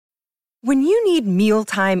When you need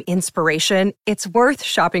mealtime inspiration, it's worth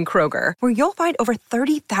shopping Kroger, where you'll find over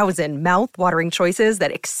 30,000 mouth-watering choices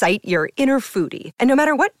that excite your inner foodie. And no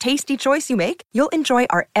matter what tasty choice you make, you'll enjoy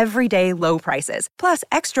our everyday low prices, plus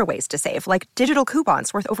extra ways to save, like digital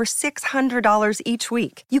coupons worth over $600 each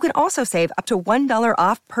week. You can also save up to $1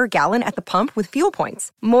 off per gallon at the pump with fuel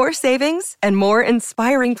points. More savings and more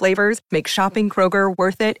inspiring flavors make shopping Kroger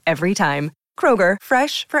worth it every time. Kroger,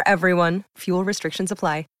 fresh for everyone. Fuel restrictions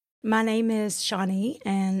apply. My name is Shawnee,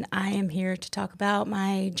 and I am here to talk about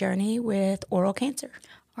my journey with oral cancer.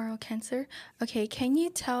 Oral cancer? Okay, can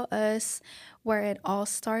you tell us where it all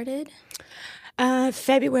started?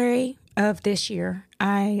 February of this year,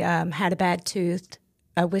 I had a bad tooth,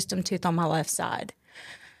 a wisdom tooth on my left side.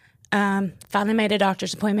 Finally made a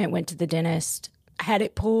doctor's appointment, went to the dentist, had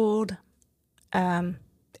it pulled.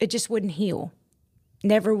 It just wouldn't heal.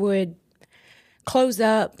 Never would close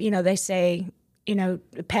up. You know, they say,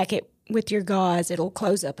 pack it with your gauze, it'll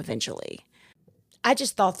close up eventually. I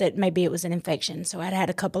just thought that maybe it was an infection, so I'd had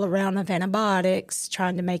a couple of rounds of antibiotics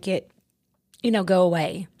trying to make it, go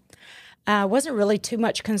away. I wasn't really too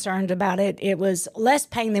much concerned about it. It was less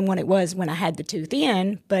pain than what it was when I had the tooth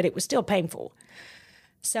in, but it was still painful.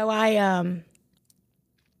 So I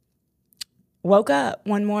woke up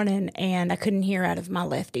one morning and I couldn't hear out of my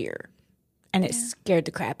left ear, and it scared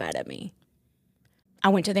the crap out of me. I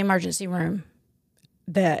went to the emergency room.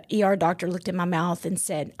 The ER doctor looked at my mouth and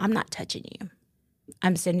said, "I'm not touching you.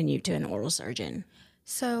 I'm sending you to an oral surgeon."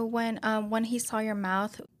 So when he saw your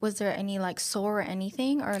mouth, was there any sore or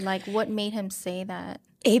anything, or what made him say that?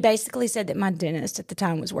 He basically said that my dentist at the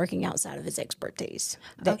time was working outside of his expertise,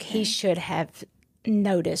 that he should have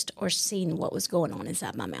noticed or seen what was going on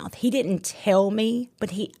inside my mouth. He didn't tell me,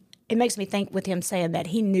 but it makes me think with him saying that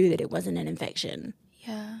he knew that it wasn't an infection.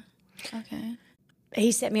 Yeah. Okay.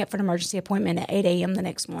 He set me up for an emergency appointment at 8 a.m. the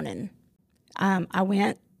next morning. I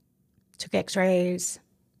went, took x-rays.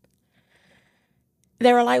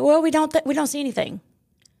 They were like, "Well, we don't see anything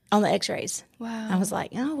on the x-rays." Wow. I was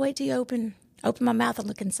like, "Oh, wait till you open my mouth and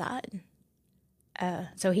look inside."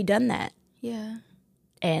 So he done that. Yeah.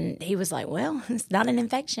 And he was like, "Well, it's not an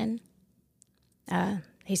infection."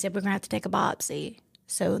 He said, "We're going to have to take a biopsy."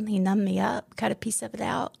 So he numbed me up, cut a piece of it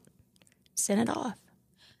out, sent it off.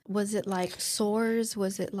 Was it sores?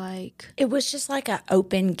 Was it It was just like an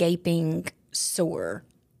open, gaping sore.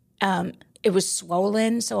 It was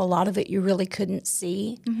swollen, so a lot of it you really couldn't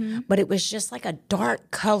see. Mm-hmm. But it was just like a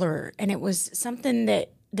dark color, and it was something that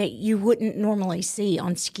you wouldn't normally see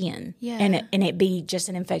on skin. Yeah. And it be just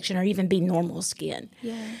an infection or even be normal skin.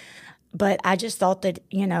 Yeah. But I just thought that,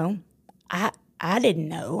 I didn't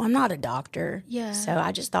know. I'm not a doctor. Yeah. So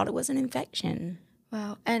I just thought it was an infection.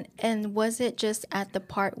 Wow. And was it just at the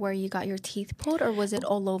part where you got your teeth pulled, or was it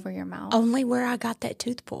all over your mouth? Only where I got that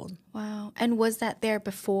tooth pulled. Wow. And was that there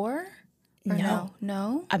before? Or no?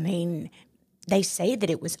 No? I mean, they say that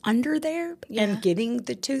it was under there, and getting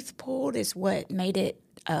the tooth pulled is what made it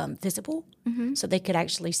visible, so they could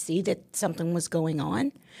actually see that something was going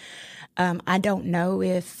on. I don't know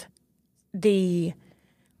if the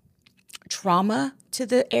trauma to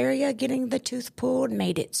the area getting the tooth pulled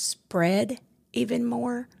made it spread even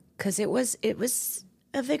more, because it was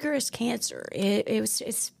a vigorous cancer. It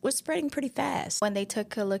was spreading pretty fast. When they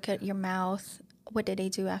took a look at your mouth, what did they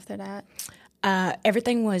do after that?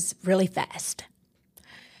 Everything was really fast.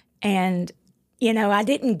 And, I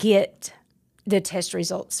didn't get the test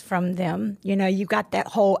results from them. You got that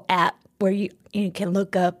whole app where you can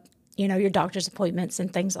look up, your doctor's appointments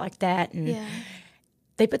and things like that. And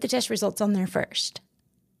they put the test results on there first.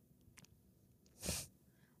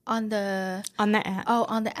 On the app. Oh,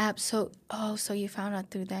 on the app. So you found out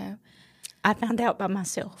through them. I found out by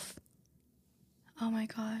myself. Oh my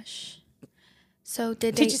gosh. So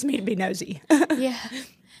did they teaches me to be nosy. Yeah.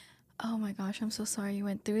 Oh my gosh, I'm so sorry you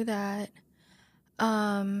went through that.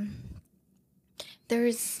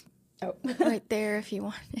 There's right there if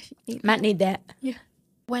you need Might need that. Yeah.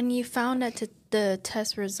 When you found out the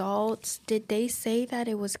test results, did they say that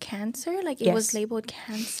it was cancer? It was labeled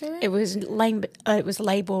cancer? It was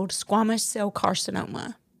labeled squamous cell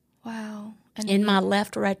carcinoma. Wow. And in my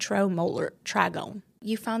left retromolar trigone.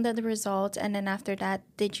 You found out the results, and then after that,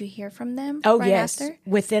 did you hear from them? Oh, right yes. After?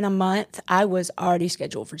 Within a month, I was already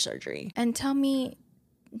scheduled for surgery. And tell me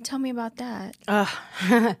about that.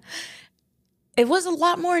 It was a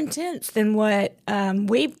lot more intense than what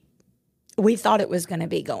we thought it was going to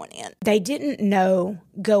be going in. They didn't know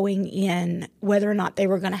going in whether or not they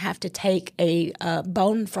were going to have to take a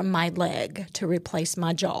bone from my leg to replace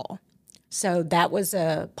my jaw. So that was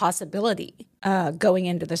a possibility going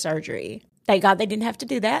into the surgery. Thank God they didn't have to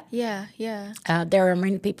do that. Yeah, yeah. There are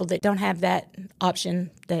many people that don't have that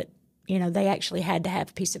option, that, they actually had to have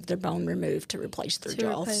a piece of their bone removed to replace their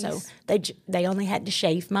jaw. So they only had to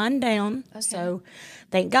shave mine down. Okay. So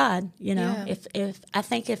thank God,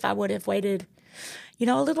 if I would have waited,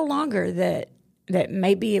 a little longer, that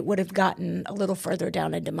maybe it would have gotten a little further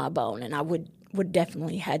down into my bone, and I would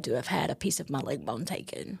definitely had to have had a piece of my leg bone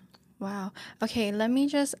taken. Wow. Okay, let me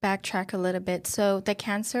just backtrack a little bit. So the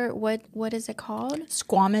cancer, what is it called?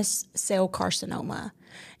 Squamous cell carcinoma,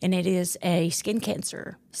 and it is a skin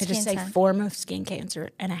cancer. It is a form of skin cancer,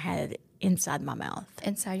 and I had it inside my mouth.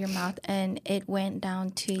 Inside your mouth, and it went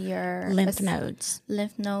down to your lymph nodes.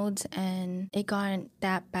 Lymph nodes, and it got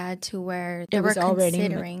that bad to where they were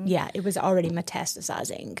considering. It was already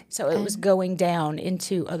metastasizing, so it was going down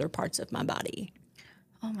into other parts of my body.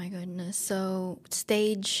 Oh my goodness. So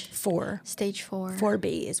stage 4. Stage 4.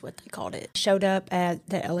 4B is what they called it. Showed up at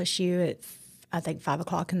the LSU at, I think, 5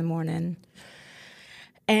 o'clock in the morning.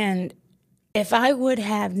 And if I would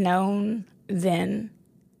have known then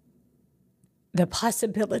the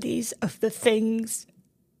possibilities of the things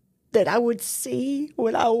that I would see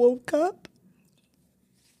when I woke up,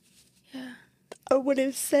 I would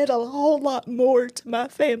have said a whole lot more to my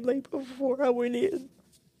family before I went in.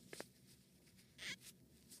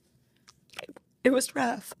 It was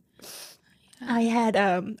rough. Yeah. I had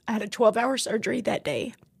a 12-hour surgery that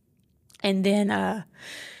day, and then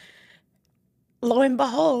lo and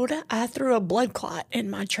behold, I threw a blood clot in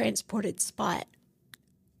my transported spot.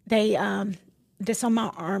 They this on my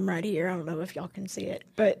arm right here. I don't know if y'all can see it,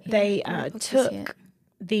 but they took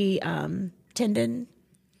the tendon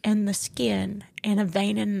and the skin and a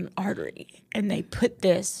vein and an artery, and they put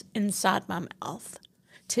this inside my mouth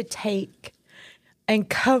to take and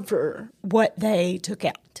cover what they took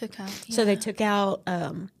out. So they took out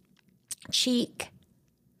cheek,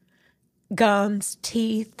 gums,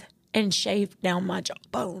 teeth, and shaved down my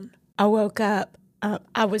jawbone. I woke up.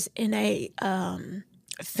 I was in a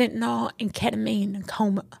fentanyl and ketamine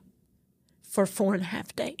coma for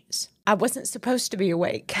 4.5 days. I wasn't supposed to be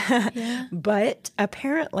awake, but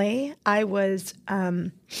apparently I was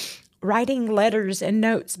writing letters and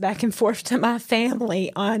notes back and forth to my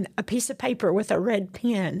family on a piece of paper with a red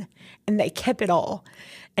pen, and they kept it all.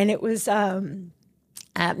 And it was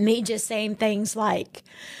me just saying things like,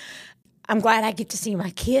 I'm glad I get to see my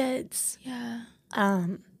kids.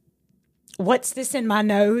 What's this in my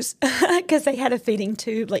nose? Because they had a feeding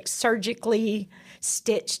tube, like surgically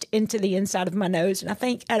stitched into the inside of my nose. And I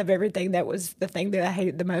think out of everything, that was the thing that I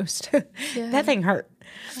hated the most. That thing hurt.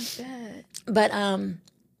 I bet. But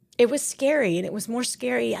it was scary, and it was more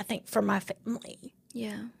scary, I think, for my family.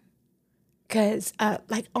 Yeah. Because,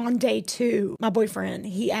 like, on day 2, my boyfriend,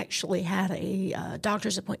 he actually had a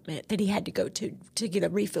doctor's appointment that he had to go to get a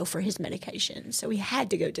refill for his medication. So he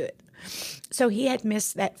had to go do it. So he had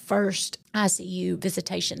missed that first ICU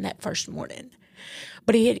visitation that first morning.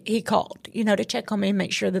 But he called, to check on me and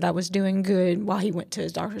make sure that I was doing good while he went to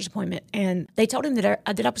his doctor's appointment. And they told him that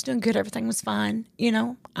I was doing good. Everything was fine.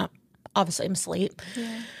 Obviously, I'm asleep.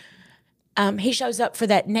 Yeah. He shows up for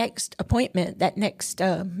that next appointment, that next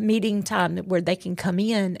meeting time where they can come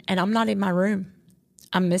in, and I'm not in my room.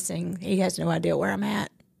 I'm missing. He has no idea where I'm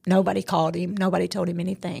at. Nobody called him. Nobody told him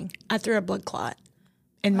anything. I threw a blood clot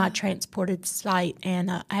in my transported site, and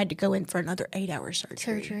I had to go in for another 8-hour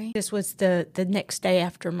surgery. This was the next day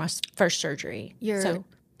after my first surgery.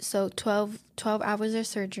 So 12 hours of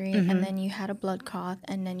surgery, and then you had a blood clot,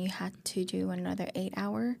 and then you had to do another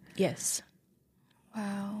 8-hour? Yes.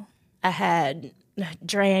 Wow. I had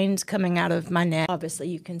drains coming out of my neck. Obviously,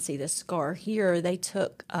 you can see the scar here. They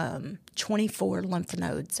took 24 lymph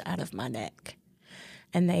nodes out of my neck,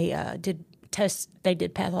 and they did tests. They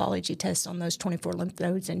did pathology tests on those 24 lymph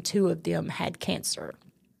nodes, and 2 of them had cancer.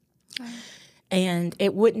 Wow. And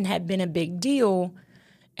it wouldn't have been a big deal,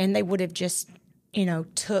 and they would have just,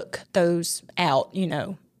 took those out,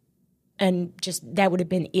 and just that would have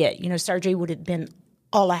been it. Surgery would have been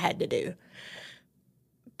all I had to do.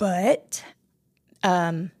 But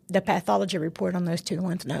the pathology report on those 2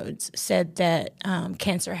 lymph nodes said that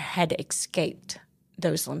cancer had escaped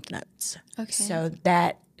those lymph nodes. Okay. So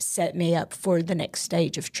that set me up for the next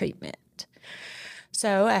stage of treatment.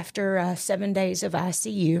 So after 7 days of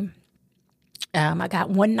ICU, I got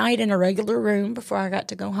one night in a regular room before I got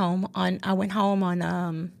to go home. I went home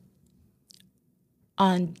on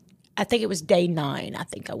I think it was day 9. I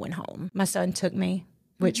think I went home. My son took me,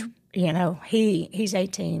 which he's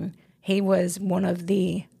 18. He was one of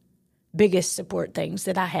the biggest support things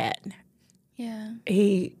that I had. Yeah.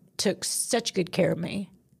 He took such good care of me.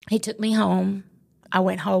 He took me home. I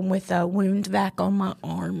went home with a wound vac on my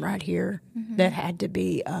arm right here that had to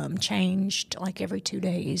be changed like every 2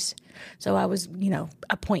 days. So I was,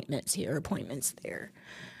 appointments here, appointments there.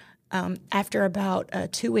 After about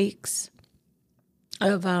 2 weeks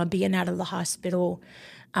of being out of the hospital,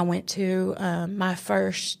 I went to my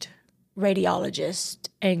first radiologist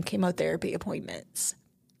and chemotherapy appointments.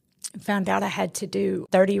 Found out I had to do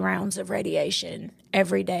 30 rounds of radiation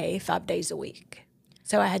every day, 5 days a week.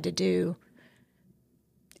 So I had to do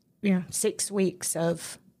 6 weeks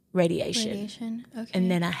of radiation. Okay. And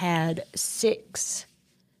then I had 6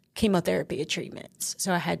 chemotherapy treatments.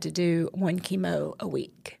 So I had to do 1 chemo a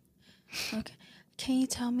week. Okay. Can you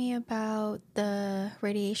tell me about the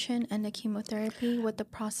radiation and the chemotherapy, what the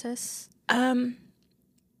process?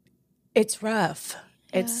 It's rough.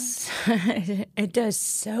 Yeah. It does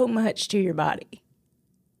so much to your body.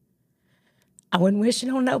 I wouldn't wish it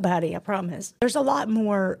on nobody, I promise. There's a lot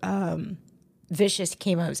more vicious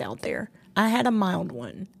chemos out there. I had a mild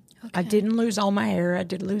one. Okay. I didn't lose all my hair. I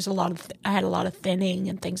did lose I had a lot of thinning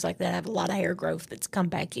and things like that. I have a lot of hair growth that's come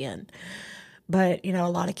back in. But, a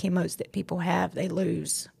lot of chemos that people have, they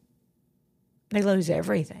lose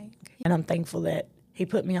everything. And I'm thankful that he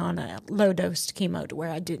put me on a low-dose chemo to where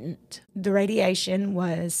I didn't. The radiation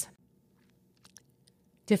was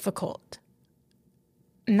difficult.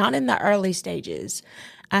 Not in the early stages.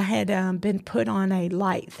 I had been put on a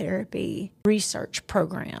light therapy research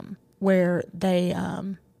program where they,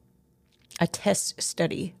 a test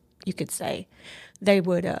study, you could say. They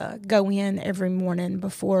would go in every morning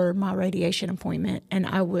before my radiation appointment, and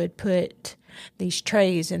I would put these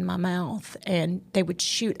trays in my mouth, and they would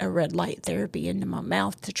shoot a red light therapy into my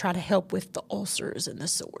mouth to try to help with the ulcers and the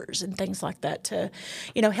sores and things like that to,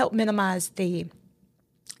 help minimize the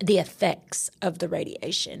effects of the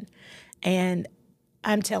radiation. And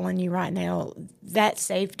I'm telling you right now, that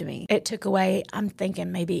saved me. It took away, I'm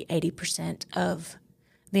thinking, maybe 80% of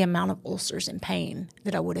the amount of ulcers and pain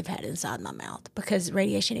that I would have had inside my mouth, because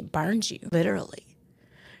radiation, it burns you, literally.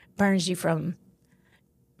 Burns you from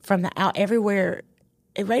the out everywhere.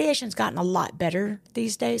 Radiation's gotten a lot better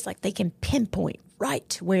these days. Like, they can pinpoint right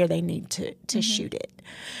to where they need to shoot it.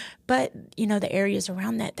 But, the areas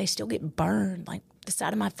around that, they still get burned. Like, the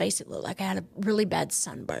side of my face, it looked like I had a really bad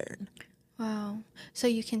sunburn. Wow. So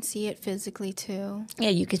you can see it physically too? Yeah,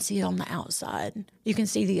 you can see it on the outside. You can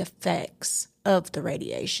see the effects of the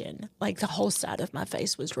radiation. Like, the whole side of my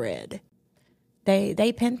face was red.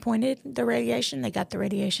 They pinpointed the radiation. They got the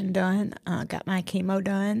radiation done, got my chemo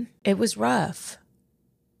done. It was rough.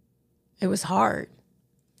 It was hard.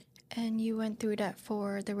 And you went through that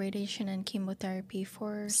for the radiation and chemotherapy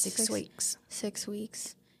for 6 weeks. 6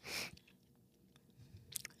 weeks.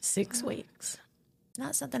 6 weeks. It's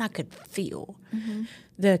not something I could feel,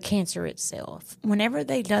 the cancer itself. Whenever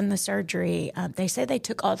they done the surgery, they said they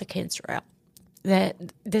took all the cancer out,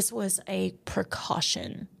 that this was a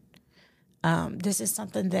precaution. This is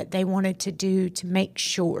something that they wanted to do to make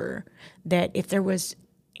sure that if there was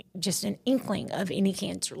just an inkling of any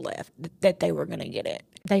cancer left, that they were going to get it.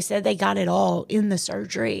 They said they got it all in the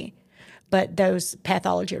surgery, but those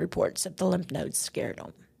pathology reports of the lymph nodes scared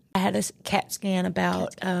them. I had a CAT scan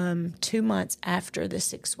about 2 months after the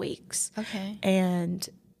 6 weeks. Okay. And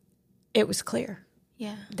it was clear.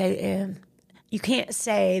 Yeah. You can't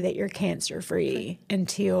say that you're cancer-free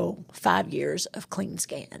until 5 years of clean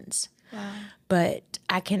scans. Wow. But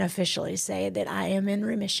I can officially say that I am in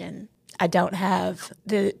remission. I don't have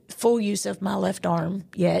the full use of my left arm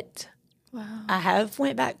yet. Wow. I have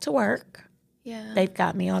went back to work. Yeah. They've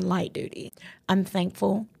got me on light duty. I'm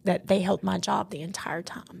thankful that they held my job the entire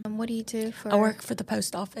time. And what do you do for? I work for the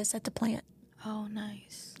post office at the plant. Oh,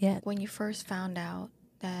 nice. Yeah. When you first found out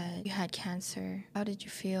that you had cancer, how did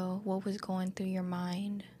you feel? What was going through your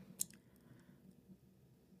mind?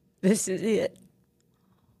 This is it.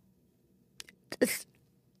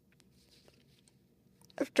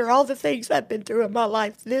 After all the things I've been through in my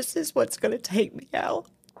life, this is what's going to take me out.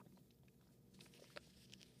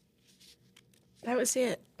 That was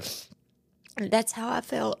it. And that's how I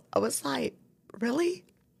felt. I was like, really?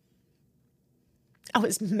 I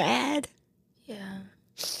was mad. Yeah.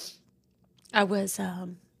 I was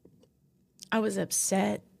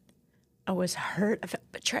upset. I was hurt. I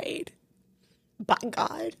felt betrayed by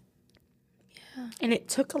God. Yeah. And it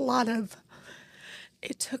took a lot of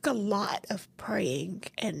praying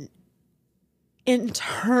and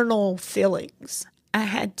internal feelings. I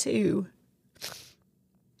had to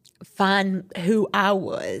find who I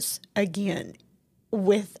was again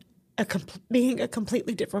with being a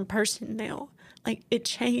completely different person now. Like, it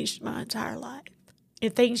changed my entire life. The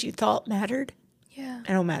things you thought mattered, Yeah.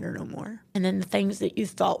 they don't matter no more. And then the things that you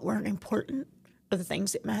thought weren't important, are the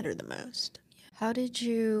things that matter the most. How did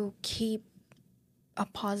you keep a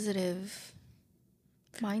positive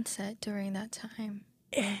mindset during that time?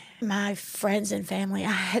 My friends and family,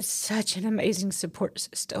 I had such an amazing support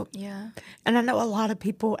system. Yeah. And I know a lot of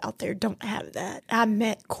people out there don't have that. I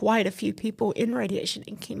met quite a few people in radiation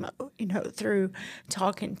and chemo, through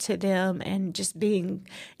talking to them and just being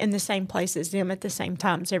in the same place as them at the same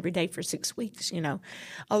times every day for 6 weeks.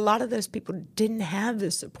 A lot of those people didn't have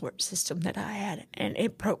the support system that I had, and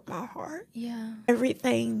it broke my heart. Yeah.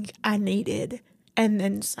 Everything I needed and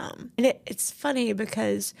then some. And it's funny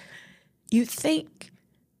because you think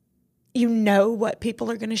you know what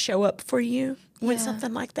people are going to show up for you when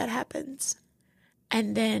something like that happens.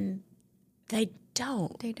 And then they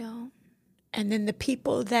don't. They don't. And then the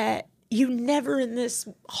people that you never in this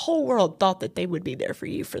whole world thought that they would be there for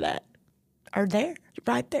you for that are there,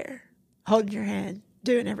 right there, holding your hand,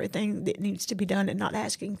 doing everything that needs to be done and not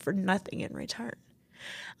asking for nothing in return.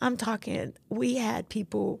 I'm talking, we had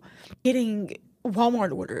people getting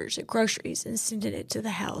Walmart orders at groceries and sending it to the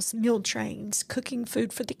house, meal trains, cooking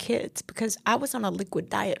food for the kids, because I was on a liquid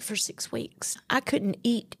diet for 6 weeks. I couldn't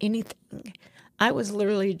eat anything. I was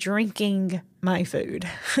literally drinking my food.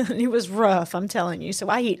 It was rough, I'm telling you. So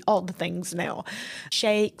I eat all the things now.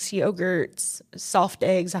 Shakes, yogurts, soft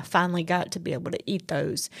eggs. I finally got to be able to eat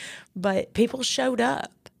those. But people showed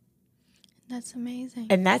up. That's amazing.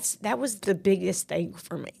 And that was the biggest thing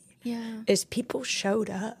for me. Yeah. Is people showed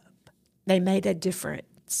up. They made a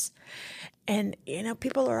difference. And,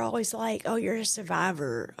 people are always like, oh, you're a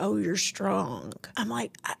survivor. Oh, you're strong. I'm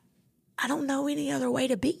like, I don't know any other way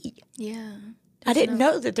to be. Yeah. I didn't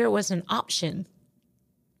know that there was an option.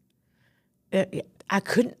 I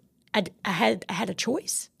couldn't. I had a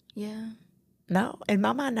choice. Yeah. No, in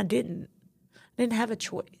my mind, I didn't have a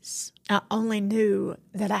choice. I only knew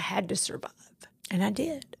that I had to survive, and I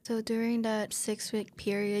did. So during that 6-week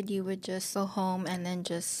period, you would just go home and then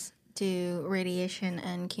just do radiation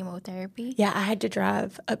and chemotherapy? Yeah, I had to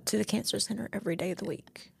drive up to the cancer center every day of the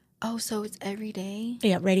week. Oh, so it's every day?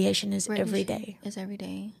 Yeah, radiation is every day. Is every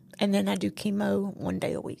day. And then I do chemo 1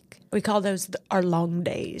 day a week. We call those our long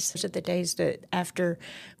days. Those are the days that after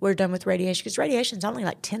we're done with radiation, because radiation's only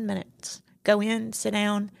like 10 minutes. Go in, sit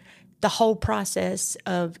down. The whole process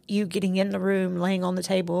of you getting in the room, laying on the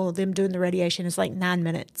table, them doing the radiation is like 9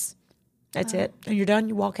 minutes. That's it. And you're done,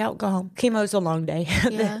 you walk out, go home. Chemo's a long day.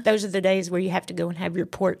 Yeah. Those are the days where you have to go and have your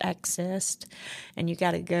port accessed, and you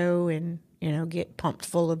got to go and, get pumped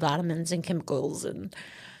full of vitamins and chemicals and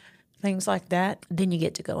things like that. Then you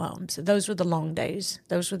get to go home. So those were the long days.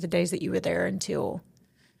 Those were the days that you were there until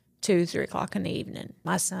 2, 3 o'clock in the evening.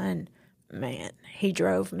 My son, man, he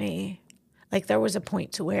drove me. Like there was a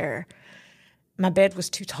point to where my bed was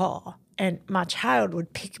too tall, and my child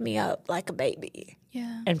would pick me up like a baby.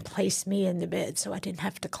 Yeah. And place me in the bed so I didn't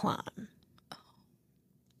have to climb.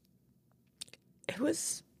 It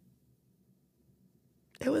was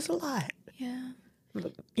a lot. Yeah.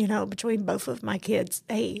 Between both of my kids,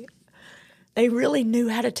 they really knew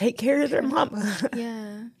how to take care of their mama.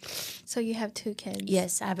 Yeah. So you have 2 kids?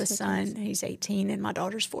 Yes, I have a son. He's 18 and my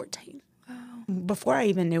daughter's 14. Wow. Before I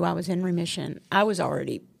even knew I was in remission, I was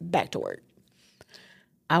already back to work.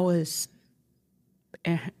 I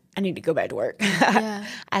need to go back to work. Yeah.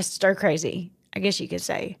 I stir crazy, I guess you could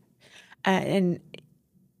say. And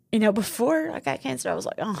before I got cancer, I was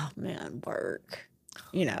like, oh, man, work.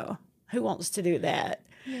 Who wants to do that?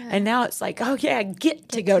 Yeah. And now it's like, oh, yeah, I get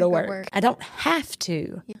to go to work. I don't have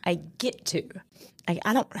to. Yeah. I get to.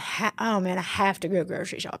 I don't have, oh, man, I have to go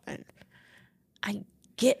grocery shopping. I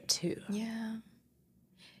get to. Yeah.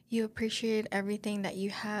 You appreciate everything that you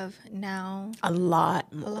have now? A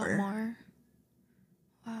lot more. A lot more?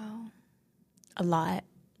 Wow. A lot.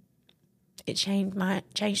 It changed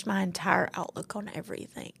my entire outlook on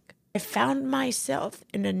everything. I found myself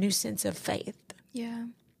in a new sense of faith. Yeah.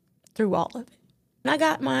 Through all of it. And I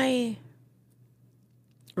got my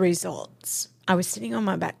results. I was sitting on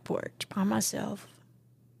my back porch by myself.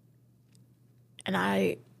 And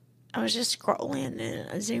I was just scrolling and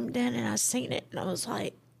I zoomed in and I seen it and I was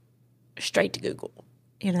like, straight to Google,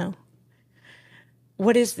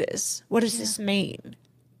 What is this? What does this mean?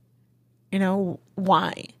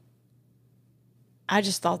 Why? I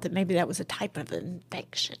just thought that maybe that was a type of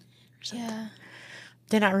infection or something. Yeah.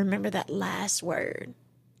 Then I remember that last word,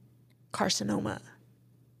 carcinoma.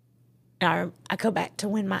 And I go back to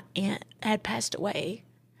when my aunt had passed away,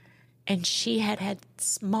 and she had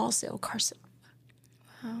small cell carcinoma.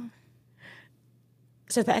 Wow.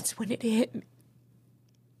 So that's when it hit me.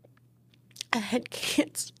 I had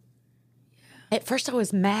cancer. Yeah. At first I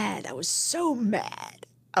was mad. I was so mad.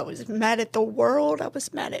 I was mad at the world. I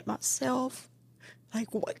was mad at myself.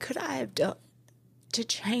 Like, what could I have done to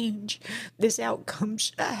change this outcome?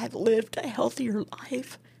 Should I have lived a healthier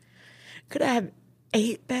life? Could I have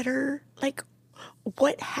ate better? Like,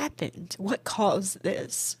 what happened? What caused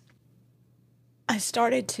this? I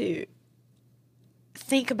started to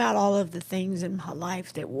think about all of the things in my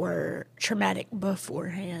life that were traumatic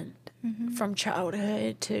beforehand, from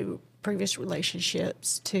childhood to previous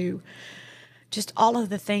relationships to just all of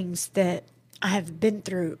the things that I have been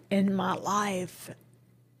through in my life.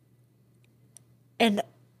 And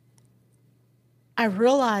I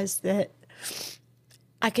realized that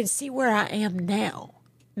I can see where I am now.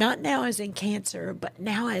 Not now as in cancer, but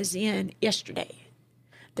now as in yesterday,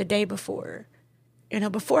 the day before.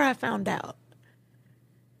 Before I found out.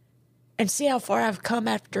 And see how far I've come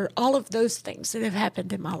after all of those things that have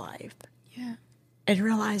happened in my life. Yeah. And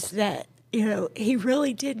realize that, he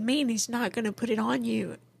really did mean he's not going to put it on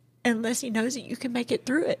you unless he knows that you can make it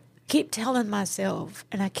through it. Keep telling myself,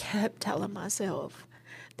 and I kept telling myself,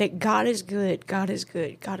 that God is good, God is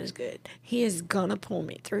good, God is good. He is going to pull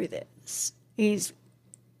me through this. He's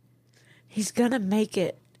going to make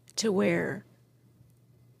it to where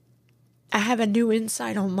I have a new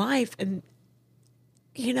insight on life. And,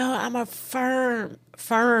 I'm a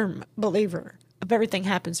firm believer of everything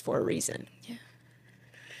happens for a reason. Yeah.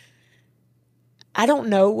 I don't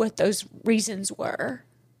know what those reasons were,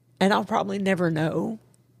 and I'll probably never know.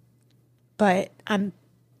 But I'm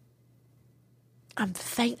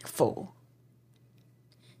thankful.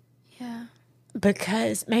 Yeah.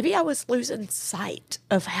 Because maybe I was losing sight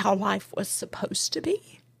of how life was supposed to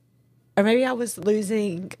be. Or maybe I was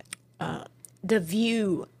losing the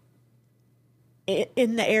view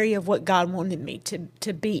in the area of what God wanted me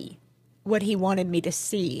to be, what he wanted me to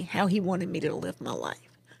see, how he wanted me to live my life.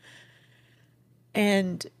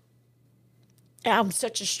 And I'm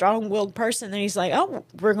such a strong-willed person that he's like, oh,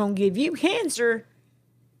 we're going to give you cancer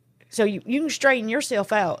so you can straighten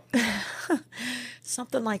yourself out.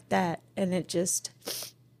 Something like that. And it just,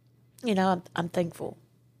 I'm thankful.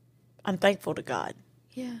 I'm thankful to God.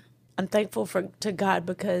 Yeah. I'm thankful to God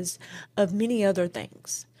because of many other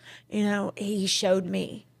things. He showed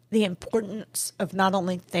me the importance of not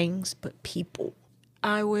only things, but people.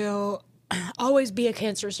 I will always be a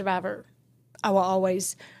cancer survivor. I will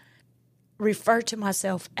always refer to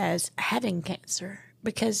myself as having cancer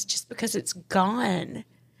because just because it's gone,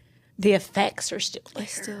 the effects are still there.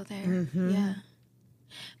 It's still there. Mm-hmm. Yeah.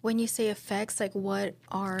 When you say effects, like what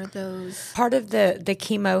are those? Part of the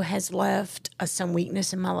chemo has left some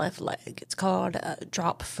weakness in my left leg. It's called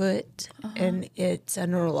drop foot, and it's a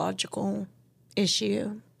neurological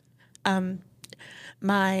issue.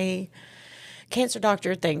 My cancer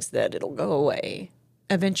doctor thinks that it'll go away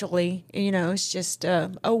eventually. It's just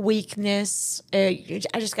a weakness. I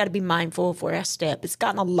just got to be mindful of where I step. It's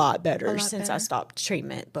gotten a lot better since I stopped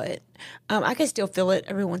treatment, but I can still feel it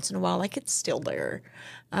every once in a while. Like it's still there.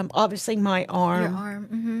 Obviously my arm. Your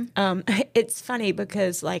arm. It's funny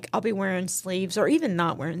because like I'll be wearing sleeves or even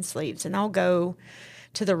not wearing sleeves, and I'll go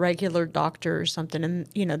to the regular doctor or something, and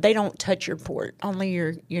they don't touch your port. Only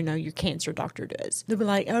your cancer doctor does. They'll be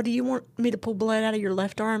like, "Oh, do you want me to pull blood out of your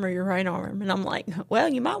left arm or your right arm?" And I'm like, "Well,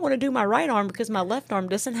 you might want to do my right arm because my left arm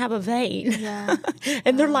doesn't have a vein." Yeah.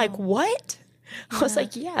 And they're like, "What?" I was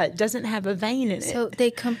like, "Yeah, it doesn't have a vein in it." So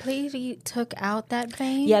they completely took out that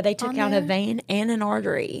vein? Yeah, they took out a vein and an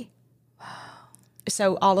artery. Wow.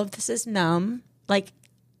 So all of this is numb. Like,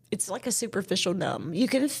 it's like a superficial numb. You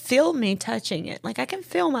can feel me touching it. Like, I can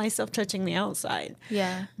feel myself touching the outside.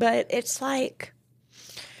 Yeah. But it's like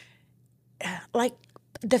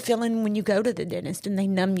the feeling when you go to the dentist and they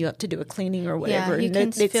numb you up to do a cleaning or whatever. Yeah, you can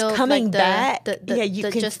it's feel coming like back.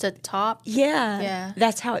 You can just the top. Yeah. Yeah.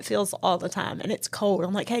 That's how it feels all the time. And it's cold.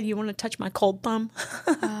 I'm like, hey, do you want to touch my cold thumb?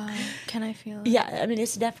 Can I feel it? Yeah. I mean,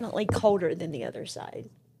 it's definitely colder than the other side.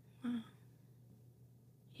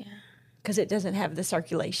 Because it doesn't have the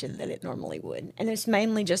circulation that it normally would. And it's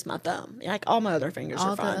mainly just my thumb. Like, all my other fingers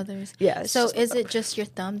are fine. All the others. Yeah. So is it just your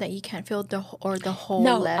thumb that you can't feel the whole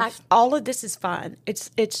no, left? all of this is fine.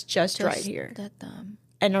 It's just right here. The thumb.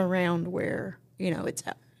 And around where, it's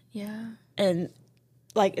at. Yeah. And,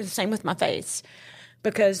 like, it's the same with my face.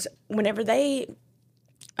 Because whenever they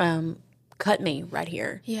cut me right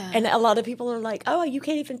here. Yeah. And a lot of people are like, oh, you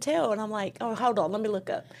can't even tell. And I'm like, oh, hold on, let me look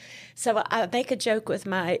up. So I make a joke with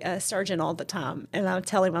my surgeon all the time. And I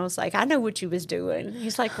tell him, I was like, I know what you was doing.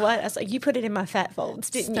 He's like, what? I was like, you put it in my fat folds,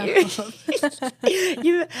 didn't you?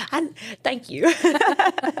 Thank you.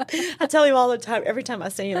 I tell him all the time, every time I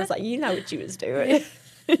see him, I was like, you know what you was doing.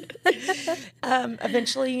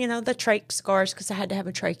 Eventually, the trach scars, because I had to have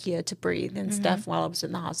a trachea to breathe and stuff while I was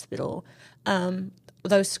in the hospital.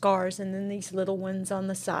 those scars and then these little ones on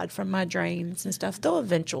the side from my drains and stuff, they'll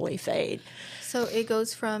eventually fade. So it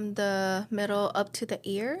goes from the middle up to the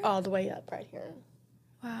ear? All the way up right here.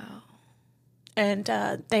 Wow. And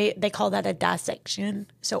they call that a dissection.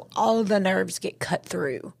 So all the nerves get cut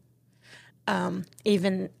through,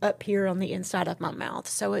 even up here on the inside of my mouth.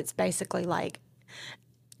 So it's basically like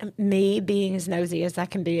me being as nosy as I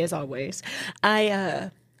can be, as always.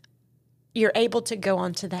 You're able to go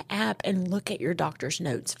onto the app and look at your doctor's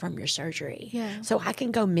notes from your surgery. Yeah. So I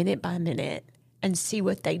can go minute by minute and see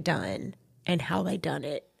what they done and how they done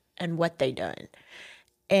it and what they done.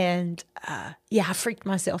 And, I freaked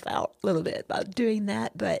myself out a little bit about doing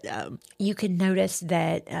that. But you can notice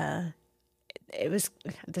that this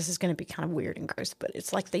is going to be kind of weird and gross, but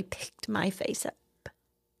it's like they picked my face up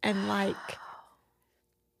and like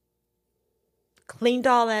cleaned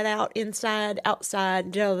all that out, inside,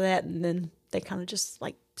 outside, did all that. And then they kind of just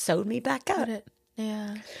like sewed me back up.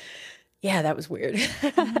 Yeah. Yeah, that was weird.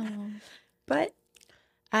 But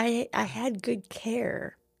I had good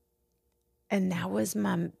care. And that was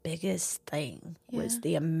my biggest thing, was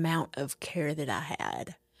the amount of care that I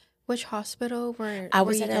had. Which hospital were I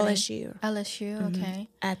was you at in? LSU. LSU, okay.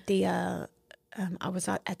 At the I was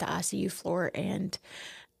at the ICU floor, and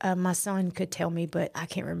my son could tell me, but I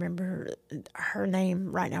can't remember her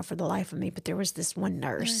name right now for the life of me. But there was this one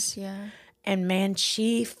nurse, and man,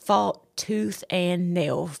 she fought tooth and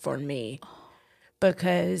nail for me.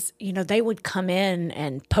 Because, they would come in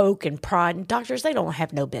and poke and prod. And doctors, they don't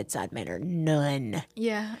have no bedside manner. None.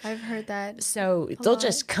 Yeah, I've heard that. So they'll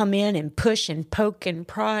just come in and push and poke and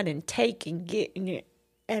prod and take and get.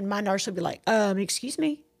 And my nurse would be like, excuse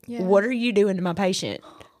me? Yeah. What are you doing to my patient?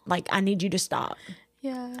 Like, I need you to stop.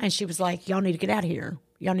 Yeah. And she was like, y'all need to get out of here.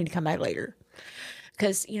 Y'all need to come back later.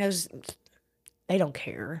 Because, they don't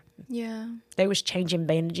care. Yeah. They was changing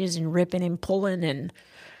bandages and ripping and pulling. And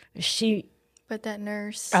she... But that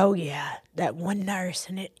nurse. Oh, yeah. That one nurse.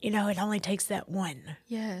 And it only takes that one.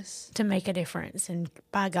 Yes. To make a difference. And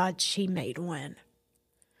by God, she made one.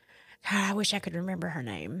 God, I wish I could remember her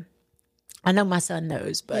name. I know my son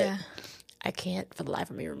knows, but I can't for the life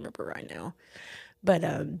of me remember right now. But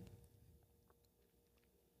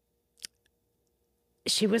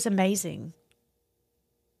she was amazing.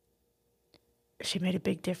 She made a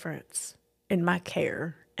big difference in my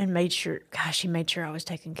care and she made sure I was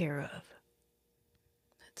taken care of.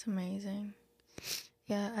 That's amazing.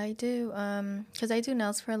 Yeah, I do. Because I do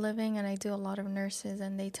nails for a living, and I do a lot of nurses,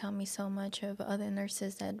 and they tell me so much of other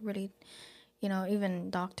nurses that really, even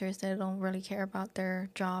doctors that don't really care about their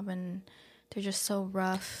job, and they're just so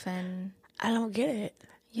rough. And I don't get it.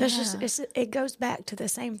 Yeah. It goes back to the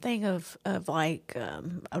same thing of like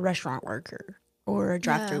a restaurant worker or a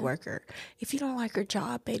drive-through worker. If you don't like your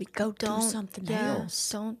job, baby, go do something else.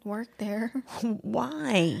 Don't work there.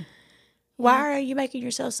 Why? Why are you making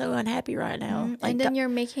yourself so unhappy right now? Mm-hmm. And then you're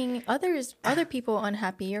making other people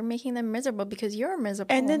unhappy. You're making them miserable because you're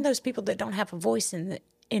miserable. And then those people that don't have a voice in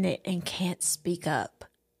it and can't speak up,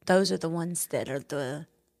 those are the ones that are the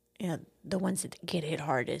ones that get hit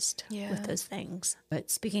hardest with those things. But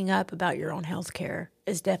speaking up about your own health care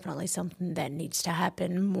is definitely something that needs to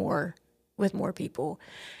happen more with more people.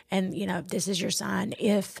 And, this is your sign.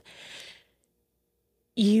 If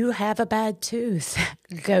you have a bad tooth,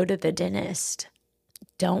 go to the dentist.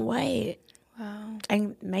 Don't wait. Wow.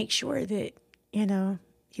 And make sure that, you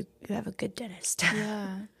have a good dentist.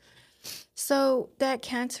 Yeah. So that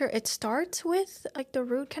cancer, it starts with like the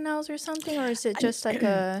root canals or something, or is it just like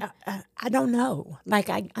a... I don't know. Like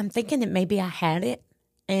I'm thinking that maybe I had it,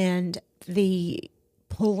 and the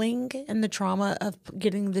pulling and the trauma of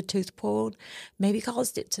getting the tooth pulled maybe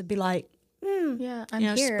caused it to be like,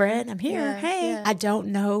 I'm here. Spread. I'm here. Yeah, hey. yeah. I don't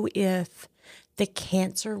know if the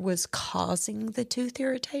cancer was causing the tooth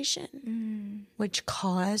irritation, which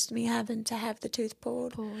caused me having to have the tooth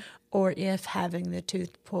pulled, or if having the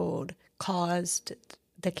tooth pulled caused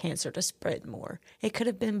the cancer to spread more. It could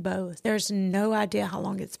have been both. There's no idea how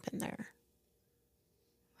long it's been there.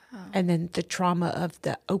 Wow. And then the trauma of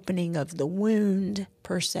the opening of the wound,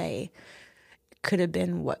 per se, could have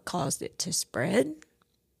been what caused it to spread.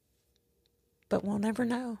 But we'll never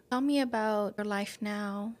know. Tell me about your life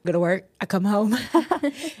now. Go to work. I come home.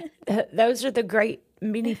 Those are the great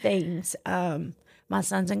many things. My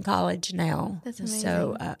son's in college now. That's amazing.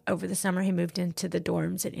 So over the summer, he moved into the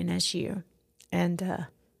dorms at NSU. And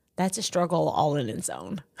that's a struggle all in its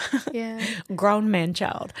own. Yeah. Grown man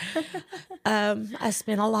child. I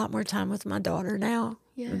spend a lot more time with my daughter now.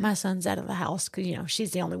 Yeah. My son's out of the house because,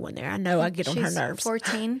 she's the only one there. I know I get on her nerves.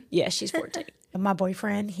 14? Yeah, she's 14. My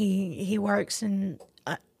boyfriend, he works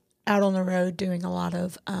out on the road doing a lot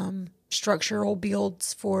of structural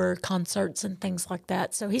builds for concerts and things like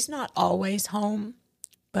that. So he's not always home,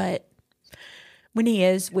 but when he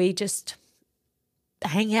is, we just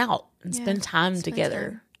hang out and spend time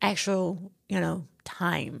together. Actual,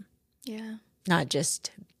 time. Yeah. Not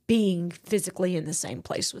just being physically in the same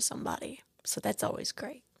place with somebody. So that's always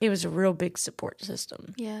great. It was a real big support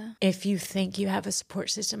system. Yeah. If you think you have a support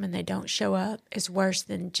system and they don't show up, it's worse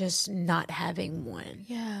than just not having one.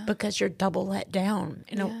 Yeah. Because you're double let down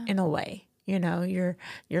in a way. You're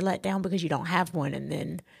let down because you don't have one, and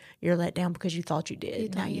then you're let down because you thought you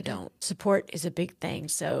did. Now you don't. Support is a big thing.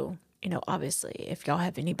 So, obviously, if y'all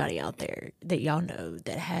have anybody out there that y'all know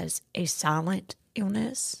that has a silent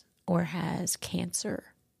illness or has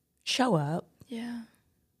cancer, show up. Yeah.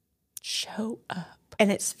 Show up.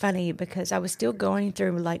 And it's funny because I was still going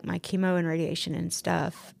through like my chemo and radiation and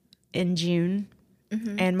stuff in June,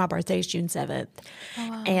 and my birthday is June 7th. Oh,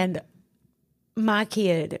 wow. And my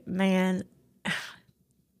kid, man,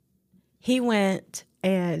 he went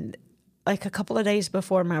and like a couple of days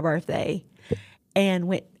before my birthday and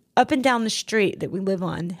went up and down the street that we live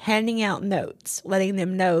on, handing out notes, letting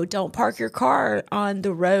them know, don't park your car on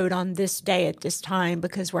the road on this day at this time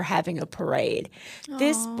because we're having a parade. Aww.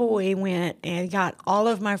 This boy went and got all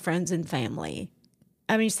of my friends and family.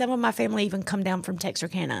 I mean, some of my family even come down from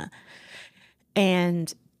Texarkana.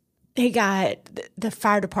 And he got the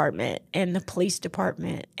fire department and the police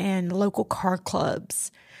department and local car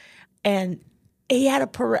clubs. And he had a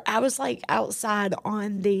parade. I was like outside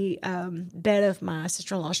on the bed of my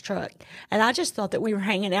sister-in-law's truck, and I just thought that we were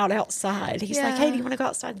hanging out outside. He's like, "Hey, do you want to go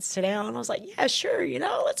outside and sit down?" And I was like, "Yeah, sure.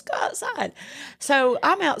 Let's go outside." So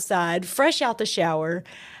I'm outside, fresh out the shower,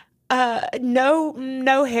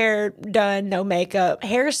 no hair done, no makeup,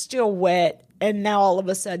 hair's still wet. And now all of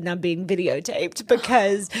a sudden I'm being videotaped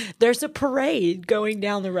because there's a parade going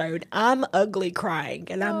down the road. I'm ugly crying,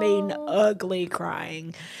 and I mean ugly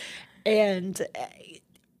crying. And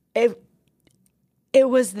it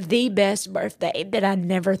was the best birthday that I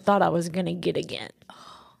never thought I was going to get again.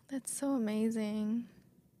 Oh, that's so amazing.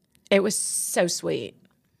 It was so sweet.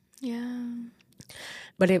 Yeah.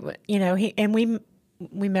 But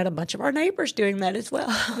we met a bunch of our neighbors doing that as well.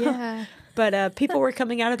 Yeah. But people were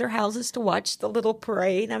coming out of their houses to watch the little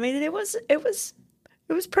parade. I mean, it was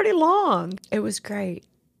pretty long. It was great.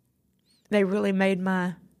 They really made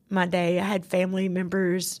my day. I had family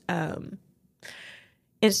members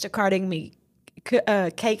Instacarting me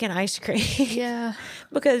cake and ice cream. Yeah.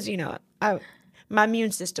 Because, my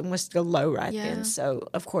immune system was still low then. So,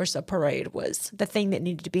 of course, a parade was the thing that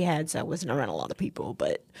needed to be had. So I wasn't around a lot of people.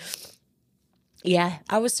 But, yeah,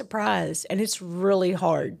 I was surprised. And it's really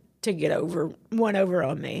hard to get over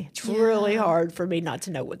on me. It's really hard for me not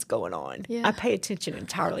to know what's going on. Yeah. I pay attention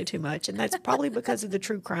entirely too much, and that's probably because of the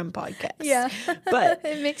true crime podcast. Yeah. But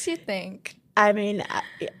it makes you think. I mean,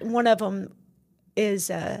 one of them is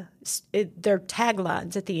their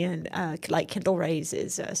taglines at the end, like Kendall Ray's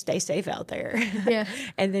is stay safe out there. Yeah.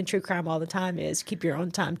 And then true crime all the time is keep your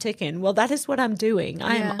own time ticking. Well, that is what I'm doing.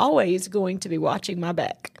 I am always going to be watching my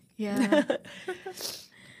back. Yeah.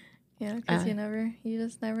 Yeah, because you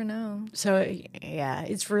just never know. So, yeah,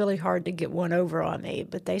 it's really hard to get one over on me,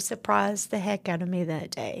 but they surprised the heck out of me that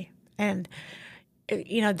day. And,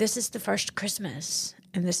 this is the first Christmas,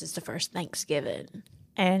 and this is the first Thanksgiving.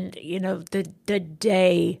 And, the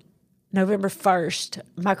day, November 1st,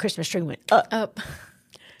 my Christmas tree went up.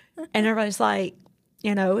 And everybody's like,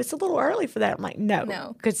 it's a little early for that. I'm like,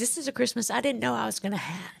 no. Because this is a Christmas I didn't know I was going to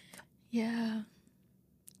have. Yeah.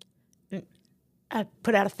 I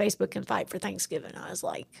put out a Facebook invite for Thanksgiving. I was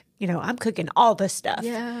like, I'm cooking all this stuff.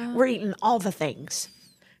 Yeah. We're eating all the things.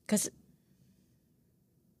 Because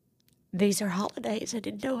these are holidays I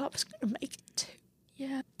didn't know I was going to make it to.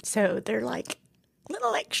 Yeah. So they're like a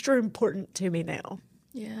little extra important to me now.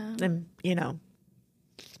 Yeah. And,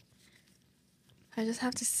 I just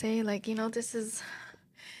have to say, this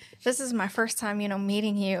is my first time,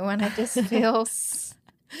 meeting you, and I just feel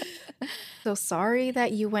so sorry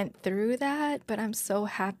that you went through that, but I'm so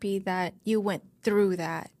happy that you went through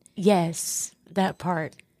that. Yes, that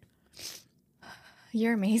part.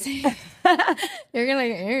 You're amazing. You're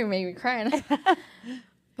gonna make me cry.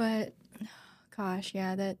 But gosh,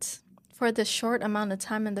 yeah, that's for the short amount of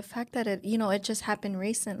time, and the fact that it just happened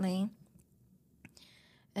recently,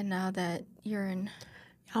 and now that you're in.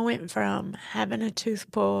 I went from having a tooth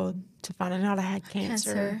pulled to finding out I had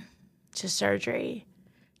cancer. To surgery.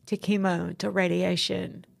 To chemo, to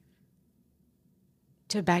radiation,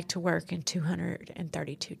 to back to work in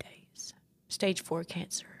 232 days. Stage 4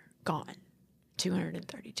 cancer, gone.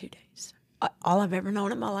 232 days. All I've ever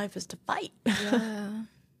known in my life is to fight. Yeah.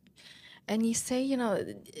 And you say,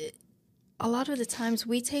 a lot of the times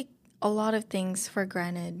we take a lot of things for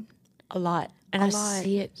granted. A lot. And I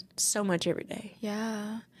see it so much every day.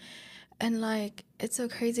 Yeah. And, like, it's so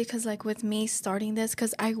crazy because, like, with me starting this,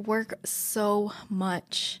 because I work so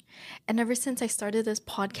much. And ever since I started this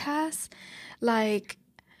podcast, like,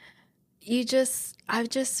 I've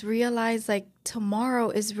just realized, like, tomorrow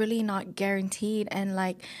is really not guaranteed. And,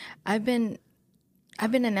 like, I've been a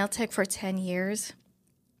nail tech for 10 years.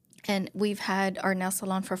 And we've had our nail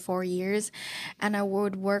salon for 4 years, and I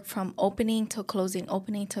would work from opening to closing.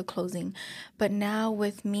 But now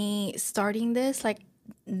with me starting this, like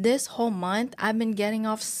this whole month, I've been getting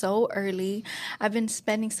off so early. I've been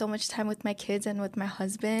spending so much time with my kids and with my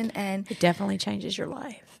husband, and it definitely changes your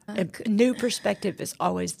life. A new perspective is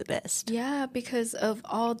always the best. Yeah, because of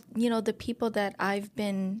all, the people that I've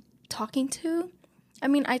been talking to. I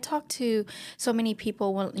mean, I talk to so many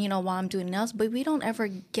people, while I'm doing nails, but we don't ever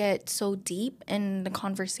get so deep in the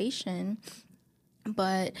conversation.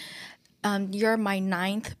 But you're my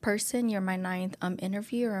 9th person. You're my 9th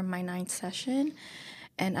interview or my 9th session.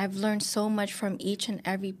 And I've learned so much from each and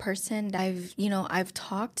every person that I've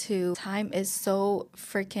talked to. Time is so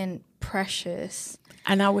freaking precious.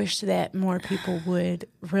 And I wish that more people would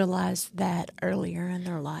realize that earlier in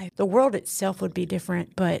their life. The world itself would be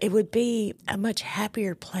different, but it would be a much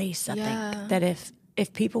happier place, I think, that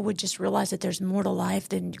if people would just realize that there's more to life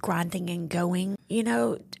than grinding and going.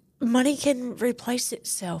 Money can replace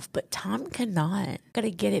itself, but time cannot. Got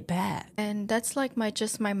to get it back. And that's like my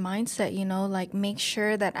mindset, like make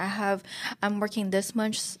sure that I'm working this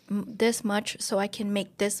much so I can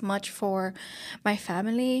make this much for my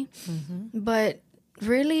family. Mm-hmm. But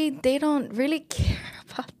really, they don't really care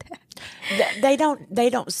about that. They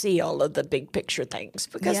don't see all of the big picture things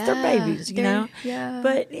because they're babies, Yeah.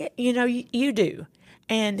 But you do.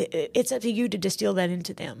 And it's up to you to distill that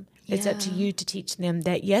into them. It's up to you to teach them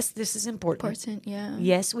that, yes, this is important. Yeah.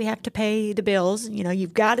 Yes, we have to pay the bills.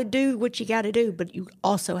 You've got to do what you got to do, but you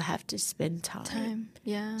also have to spend time.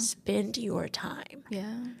 Yeah. Spend your time.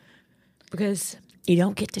 Yeah. Because you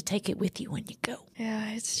don't get to take it with you when you go.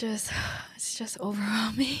 Yeah, it's just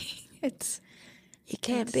overwhelming. It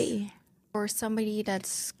can't be. For somebody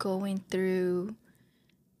that's going through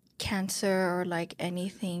cancer or like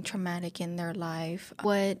anything traumatic in their life,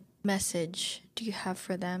 what message do you have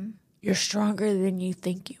for them? You're stronger than you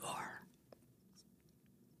think you are.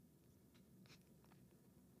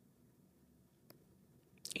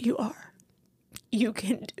 You are. You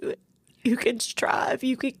can do it. You can strive.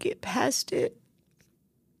 You can get past it.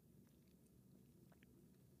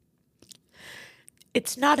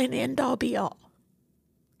 It's not an end-all be-all.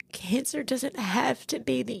 Cancer doesn't have to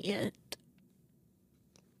be the end.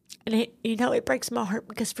 And it breaks my heart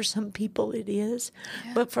because for some people it is.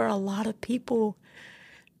 Yeah. But for a lot of people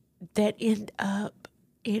that end up,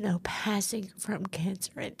 passing from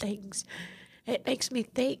cancer and things, it makes me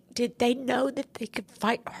think, did they know that they could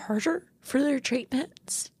fight harder for their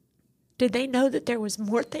treatments? Did they know that there was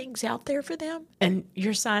more things out there for them? And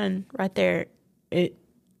your sign right there,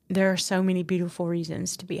 there are so many beautiful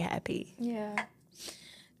reasons to be happy. Yeah.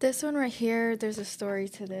 This one right here, there's a story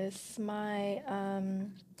to this. My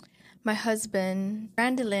husband,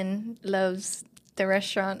 Brandolyn, loves the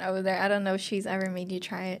restaurant over there. I don't know if she's ever made you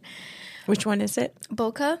try it. Which one is it?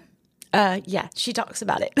 Boca. Yeah, she talks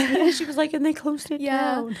about it. She was like, and they closed it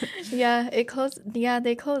down. Yeah, it closed. Yeah,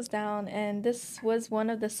 they closed down, and this was one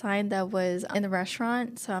of the signs that was in the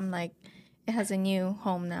restaurant. So I'm like, it has a new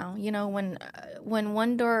home now. When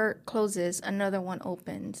one door closes, another one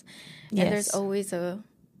opens, and there's always a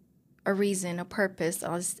reason, a purpose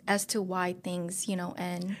as to why things,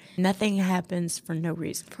 end. Nothing happens for no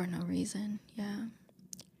reason. For no reason, yeah.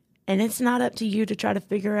 And it's not up to you to try to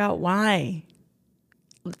figure out why.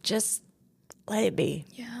 Just let it be.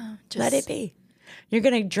 Yeah. Let it be. You're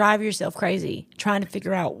going to drive yourself crazy trying to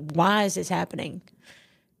figure out why is this happening.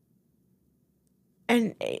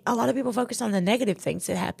 And a lot of people focus on the negative things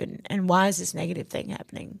that happen. And why is this negative thing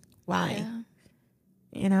happening? Why?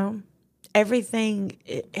 Yeah. Everything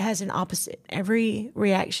has an opposite. Every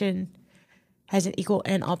reaction has an equal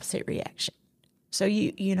and opposite reaction. So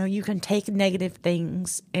you can take negative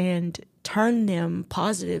things and turn them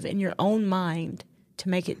positive in your own mind to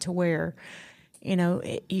make it to where,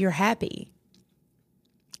 you're happy.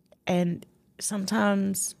 And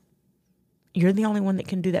sometimes you're the only one that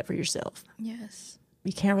can do that for yourself. Yes.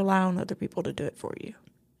 You can't rely on other people to do it for you.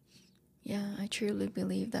 Yeah, I truly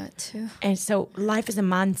believe that too. And so life is a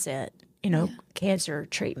mindset. Cancer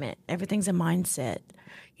treatment, everything's a mindset.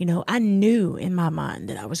 I knew in my mind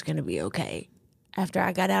that I was going to be okay after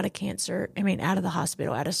I got out of the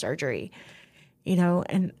hospital, out of surgery,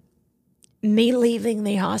 and me leaving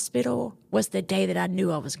the hospital was the day that I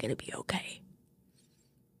knew I was going to be okay.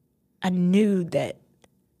 I knew that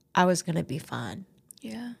I was going to be fine.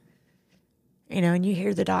 Yeah. You know, and you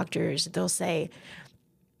hear the doctors, they'll say,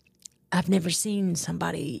 I've never seen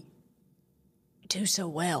somebody do so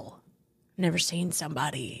well. Never seen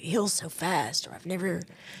somebody heal so fast, or I've never,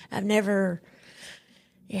 never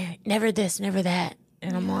this, never that.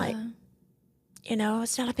 And I'm like, you know,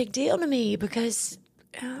 it's not a big deal to me because,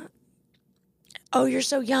 oh, you're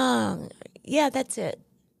so young. Yeah, that's it.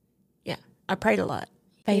 Yeah, I prayed a lot.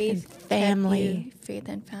 Faith and family. Faith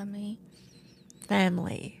and family.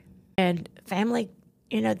 Family. And family,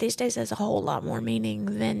 you know, these days has a whole lot more meaning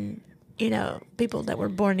than, you know, people that were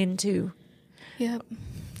born into. Yep.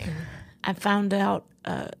 I found out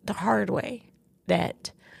the hard way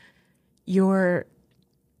that your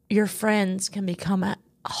friends can become a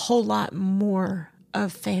whole lot more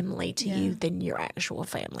of family to you than your actual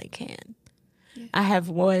family can. Yeah. I have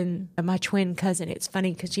one, my twin cousin. It's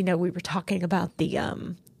funny because, you know, we were talking about the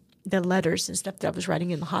letters and stuff that I was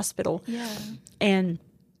writing in the hospital. Yeah. And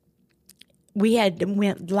we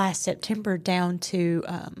went last September down to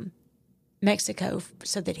Mexico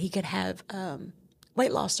so that he could have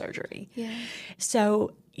weight loss surgery. Yeah.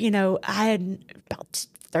 So, you know, I had about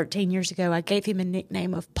 13 years ago, I gave him a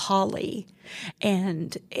nickname of Polly,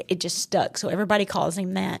 and it just stuck. So everybody calls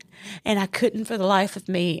him that. And I couldn't for the life of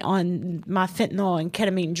me on my fentanyl and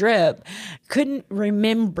ketamine drip, couldn't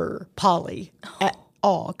remember Polly at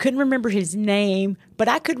all. Couldn't remember his name, but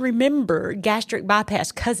I could remember gastric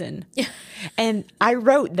bypass cousin. And I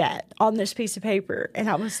wrote that on this piece of paper. And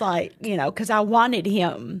I was like, you know, because I wanted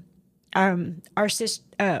him. Our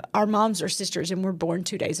moms are sisters, and we're born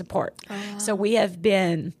 2 days apart. So we have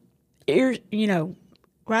been, you know,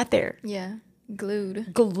 right there. Yeah,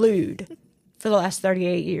 glued for the last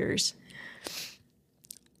 38 years.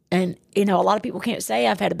 And, you know, a lot of people can't say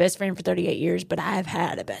I've had a best friend for 38 years, but I have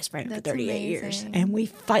had a best friend for 38 years. And we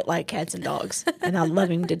fight like cats and dogs, and I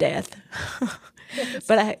love him to death.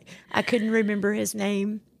 But I couldn't remember his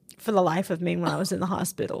name for the life of me when I was in the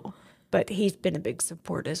hospital. But he's been a big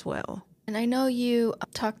support as well. And I know you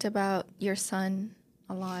talked about your son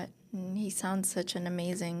a lot, and he sounds such an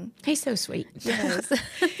amazing... He's so sweet. Yes.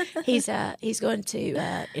 He's going to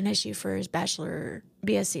NSU for his Bachelor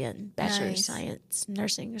of Science,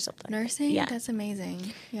 nursing or something. Nursing? Yeah. That's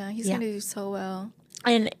amazing. Yeah, he's going to do so well.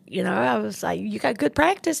 And, you know, I was like, you got good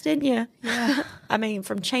practice, didn't you? Yeah. I mean,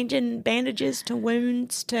 from changing bandages to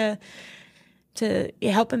wounds to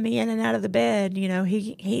helping me in and out of the bed, you know,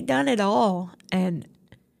 he done it all. And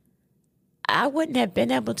I wouldn't have been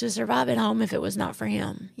able to survive at home if it was not for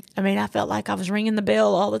him. I mean, I felt like I was ringing the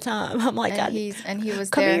bell all the time. I'm like, and he was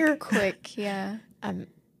come there here. Quick, yeah.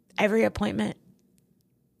 Every appointment,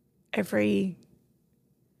 every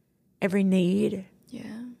need,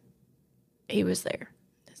 yeah, he was there.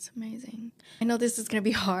 That's amazing. I know this is going to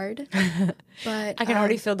be hard, but I can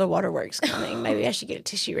already feel the waterworks coming. Maybe I should get a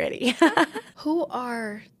tissue ready. Who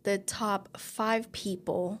are the top 5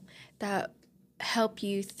 people that help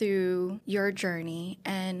you through your journey,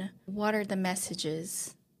 and what are the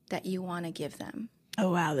messages that you want to give them?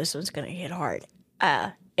 Oh, wow, this one's going to hit hard.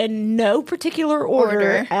 In no particular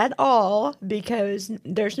order at all, because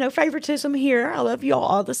there's no favoritism here. I love you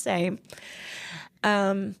all the same.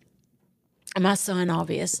 My son,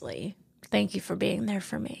 obviously. Thank you for being there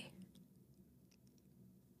for me.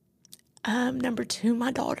 Number 2,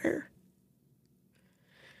 my daughter.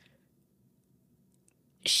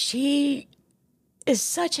 She is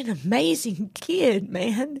such an amazing kid,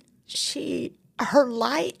 man. Her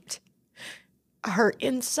light, her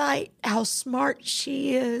insight, how smart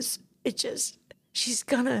she is. She's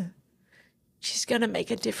gonna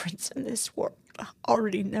make a difference in this world. I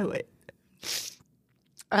already know it.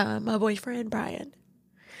 My boyfriend, Brian.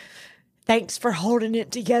 Thanks for holding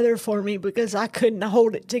it together for me, because I couldn't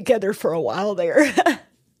hold it together for a while there.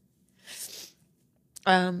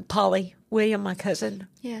 Polly, William, my cousin.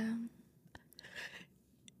 Yeah.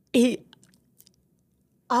 He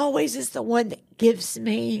always is the one that gives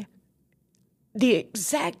me the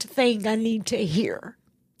exact thing I need to hear,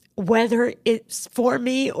 whether it's for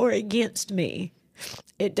me or against me.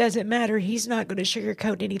 It doesn't matter. He's not going to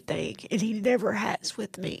sugarcoat anything, and he never has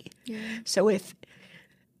with me. Yeah. So if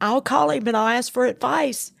I'll call him and I'll ask for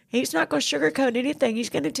advice, he's not going to sugarcoat anything. He's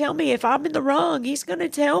going to tell me if I'm in the wrong. He's going to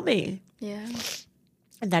tell me. Yeah.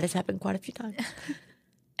 And that has happened quite a few times.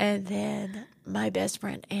 And then my best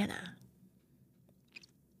friend, Anna.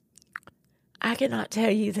 I cannot tell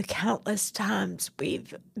you the countless times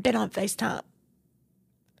we've been on FaceTime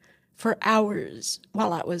for hours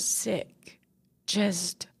while I was sick,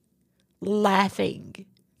 just laughing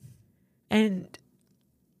And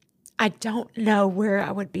I don't know where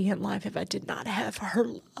I would be in life if I did not have her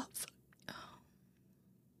love.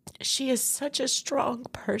 She is such a strong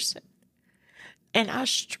person. And I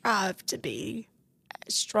strive to be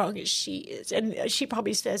as strong as she is. And she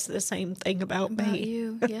probably says the same thing about me.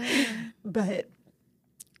 You, yeah. But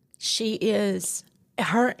she is,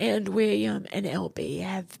 her and William and LB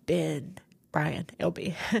have been, Brian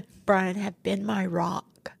have been my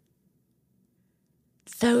rock.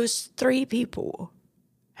 Those three people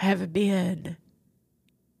have been,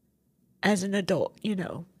 as an adult,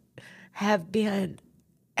 have been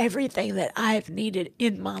everything that I've needed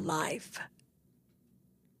in my life.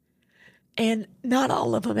 And not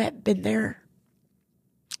all of them have been there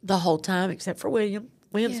the whole time, except for William.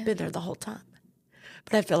 William's been there the whole time.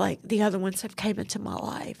 But I feel like the other ones have came into my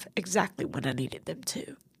life exactly when I needed them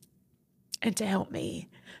to. And to help me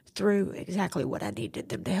through exactly what I needed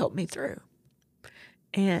them to help me through.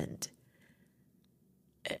 And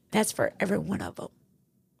that's for every one of them.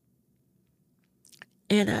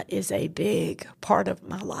 Anna is a big part of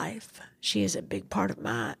my life. She is a big part of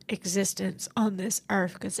my existence on this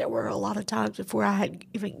earth, because there were a lot of times before I had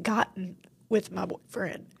even gotten with my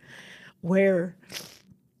boyfriend where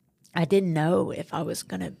I didn't know if I was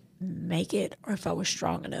going to make it or if I was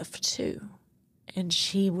strong enough to. And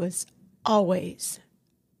she was always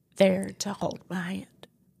there to hold my hand.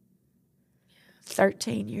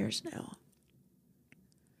 13 years now.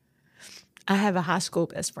 I have a high school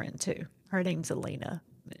best friend too. Her name's Alina.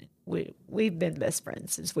 We've been best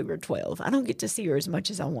friends since we were 12. I don't get to see her as much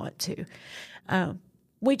as I want to.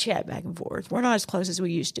 We chat back and forth. We're not as close as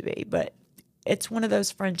we used to be, but it's one of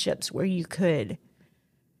those friendships where you could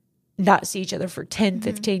not see each other for 10,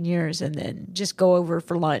 15 years and then just go over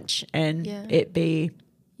for lunch and it be...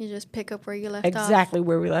 You just pick up where you left off. Exactly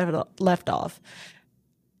where we left off.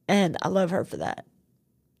 And I love her for that.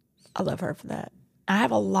 I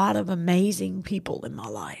have a lot of amazing people in my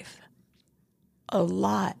life. A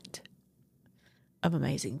lot of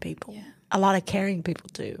amazing people. Yeah. A lot of caring people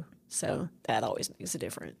too. So that always makes a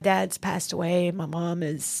difference. Dad's passed away. My mom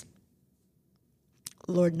is,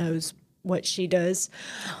 Lord knows what she does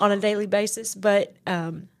on a daily basis. But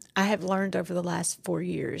I have learned over the last 4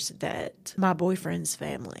 years that my boyfriend's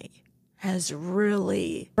family has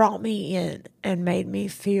really brought me in and made me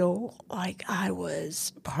feel like I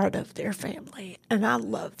was part of their family. And I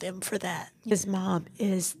love them for that. His mom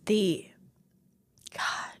is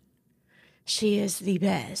she is the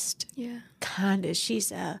best. Yeah.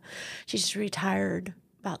 She's retired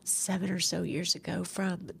about 7 or so years ago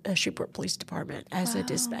from the Shreveport Police Department as a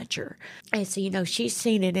dispatcher. And so, she's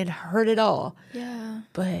seen it and heard it all. Yeah.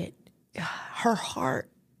 But her heart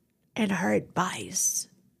and her advice,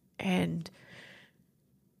 and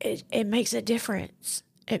it makes a difference.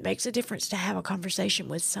 It makes a difference to have a conversation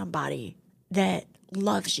with somebody that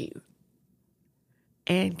loves you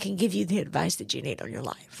and can give you the advice that you need on your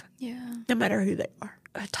life. Yeah. No matter who they are.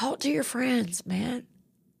 Talk to your friends, man.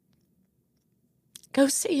 Go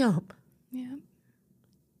see them. Yeah.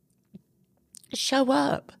 Show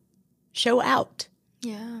up. Show out.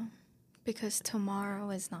 Yeah. Because tomorrow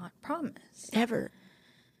is not promised. Ever.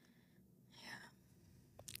 Yeah.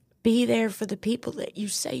 Be there for the people that you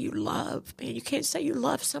say you love. Man, you can't say you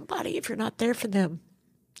love somebody if you're not there for them.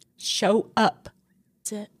 Show up.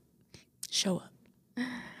 That's it. Show up.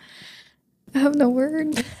 I have no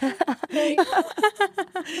words.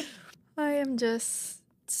 I am just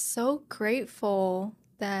so grateful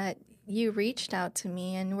that you reached out to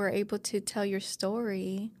me and were able to tell your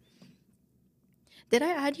story. Did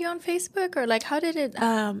I add you on Facebook, or how did it?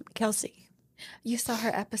 Kelsey. You saw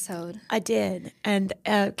her episode. I did. And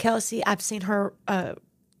Kelsey, I've seen her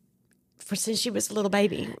since she was a little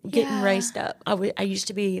baby, getting raised up. I used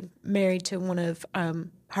to be married to one of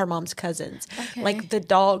her mom's cousins. Okay. Like the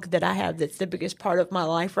dog that I have that's the biggest part of my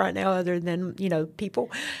life right now, other than, people,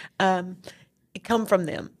 it come from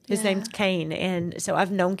them. His name's Kane. And so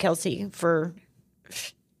I've known Kelsey for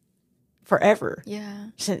forever.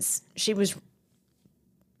 Yeah. Since she was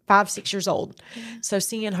 5, 6 years old. Yeah. So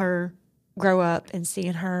seeing her grow up and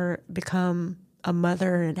seeing her become a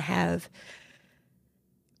mother and have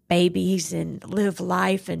babies and live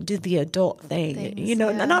life and do the adult thing.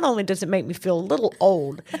 Not only does it make me feel a little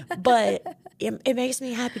old, but it makes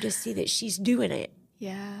me happy to see that she's doing it.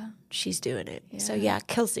 Yeah. She's doing it. Yeah. So,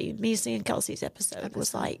 Kelsey, me seeing Kelsey's episode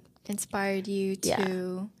was inspired you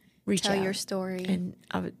to tell your story. And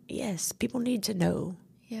yes, people need to know.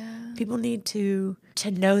 Yeah. People need to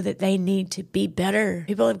know that they need to be better.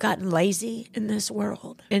 People have gotten lazy in this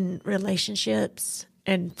world, in relationships,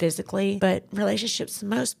 and physically, but relationships the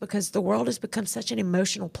most because the world has become such an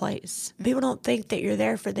emotional place. People don't think that you're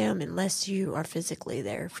there for them unless you are physically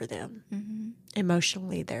there for them,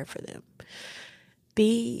 emotionally there for them.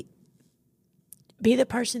 Be the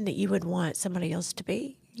person that you would want somebody else to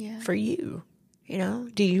be for you. You know,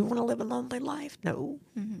 do you want to live a lonely life? No.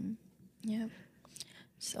 Yeah.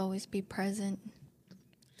 Just always be present.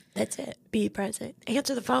 That's it. Be present.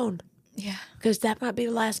 Answer the phone. Yeah. Because that might be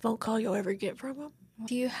the last phone call you'll ever get from them.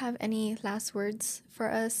 Do you have any last words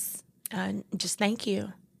for us? Just thank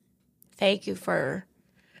you. Thank you for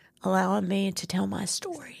allowing me to tell my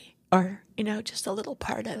story. Or, you know, just a little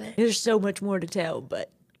part of it. There's so much more to tell,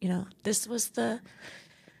 but, you know, this is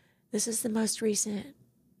the most recent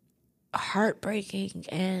heartbreaking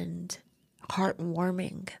and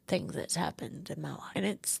heartwarming thing that's happened in my life. And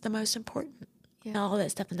it's the most important. Yeah. All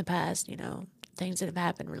that stuff in the past, you know, things that have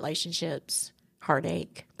happened, relationships,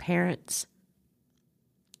 heartache, parents,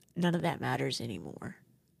 none of that matters anymore.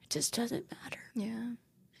 It just doesn't matter. Yeah.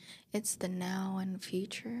 It's the now and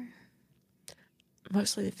future.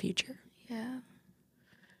 Mostly the future. Yeah.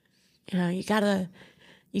 You know, you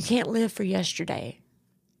can't live for yesterday.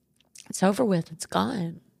 It's over with. It's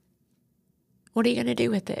gone. What are you going to do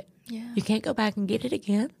with it? Yeah. You can't go back and get it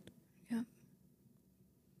again. Yeah.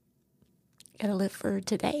 You got to live for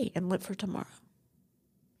today and live for tomorrow.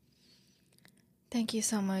 Thank you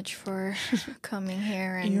so much for coming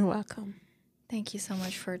here. And you're welcome. Thank you so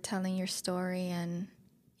much for telling your story. And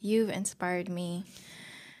you've inspired me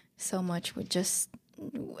so much with just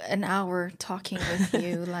an hour talking with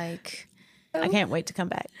you. Like, I can't wait to come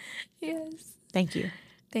back. Yes. Thank you.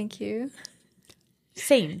 Thank you.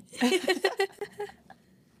 Scene.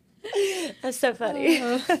 That's so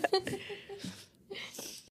funny.